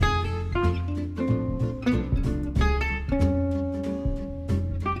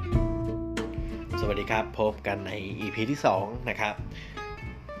ครับพบกันใน EP ที่2นะครับ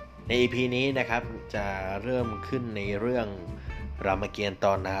ใน EP นี้นะครับจะเริ่มขึ้นในเรื่องรามเกียรติ์ต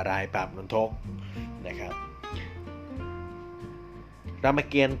อนนารายณ์ปราบนนทกนะครับราม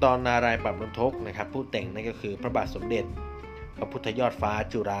เกียรติ์ตอนนารายณ์ปราบนนทกนะครับผู้แต่งนั่นก็คือพระบาทสมเด็จพระพุทธยอดฟ้า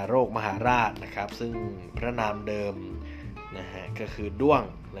จุฬาโลกมหาราชนะครับซึ่งพระนามเดิมนะฮะก็คือด้วง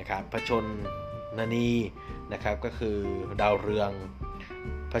นะครับพระชนนีนะครับก็คือดาวเรือง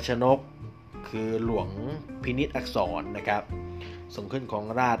พระชนกคือหลวงพินิจอักษรนะครับทรงขึ้นของ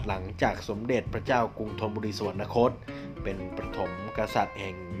ราชหลังจากสมเด็จพระเจ้ากรุงธนบุรีสวรรคตเป็นประถมกษัตริย์แ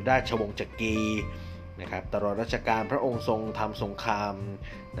ห่งราชวงศ์จักรีนะครับตลอดรัชกาลพระองค์ทรงทำสงคราม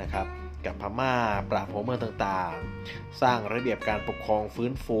นะครับกับพม่าปราบหัวเมืองต่างๆสร้างระเบียบการปกครองฟื้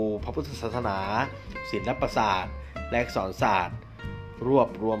นฟูพระพุทธศาสนาศิลปศาสตร์และอักษรศาสตร์รวบ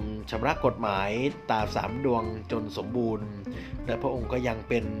รวมชำระกฎหมายตรา3 ดวงจนสมบูรณ์และพระองค์ก็ยัง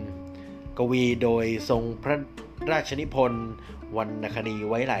เป็นกวีโดยทรงพระราชนิพนธ์วรรณคดี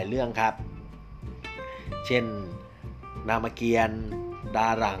ไว้หลายเรื่องครับเช่นรามเกียรติ์ดา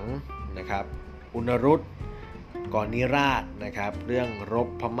หลังนะครับอุณรุตกรนิราศนะครับเรื่องรบ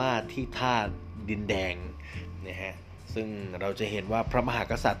พม่าที่ท่าดินแดงนะฮะซึ่งเราจะเห็นว่าพระมหา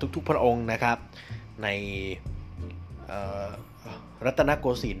กษัตริย์ทุกๆพระองค์นะครับในรัตนโก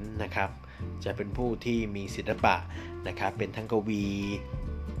สินทร์นะครับจะเป็นผู้ที่มีศิลปะนะครับเป็นทั้งกวี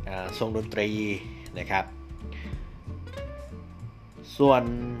ทรงดนตรีนะครับส่วน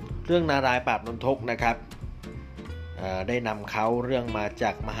เรื่องนารายณ์ปราบนนทกนะครับได้นำเขาเรื่องมาจ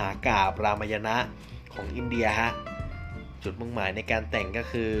ากมหากาพย์รามายณะของอินเดียฮะจุดมุ่งหมายในการแต่งก็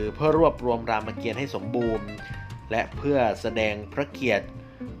คือเพื่อรวบรวมรามเกียรติ์ให้สมบูรณ์และเพื่อแสดงพระเกียรติ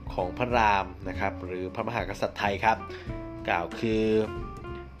ของพระรามนะครับหรือพระมหากษัตริย์ไทยครับกล่าวคือ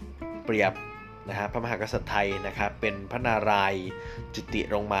เปรียบนะครับพระมหากษัตริย์ไทยนะครับเป็นพระนารายณ์จุติ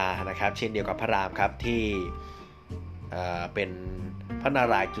ลงมานะครับเช่นเดียวกับพระรามครับที่เป็นพระนา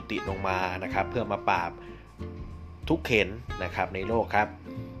รายณ์จุติลงมานะครับเพื่อมาปราบทุกเข็ญนะครับในโลกครับ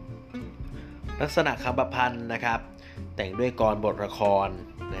ลักษณะคำประพันธ์นะครับแต่งด้วยกลบทละคร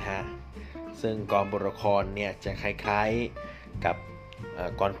นะฮะซึ่งกลบทละครเนี่ยจะคล้ายๆกับ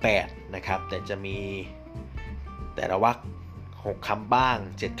กล8นะครับแต่จะมีแต่ละวรรค6 คำบ้าง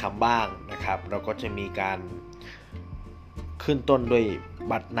7 คำบ้างนะครับแล้วก็จะมีการขึ้นต้นด้วย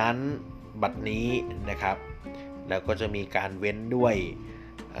บัดนั้นบัดนี้นะครับแล้วก็จะมีการเว้นด้วย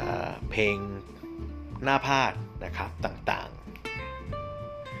เพลงหน้าพาทย์นะครับต่าง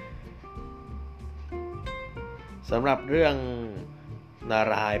ๆสำหรับเรื่องนา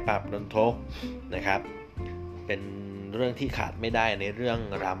รายณ์ปราบนนทกนะครับเป็นเรื่องที่ขาดไม่ได้ในเรื่อง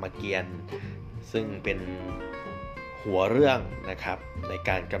รามเกียรติ์ซึ่งเป็นหัวเรื่องนะครับใน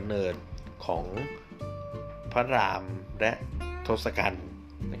การกำเนิดของพระรามและทศกัณฐ์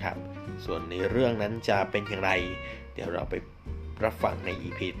นะครับส่วนในเรื่องนั้นจะเป็นอย่างไรเดี๋ยวเราไปรับฟังใน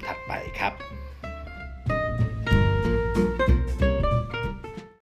EP ถัดไปครับ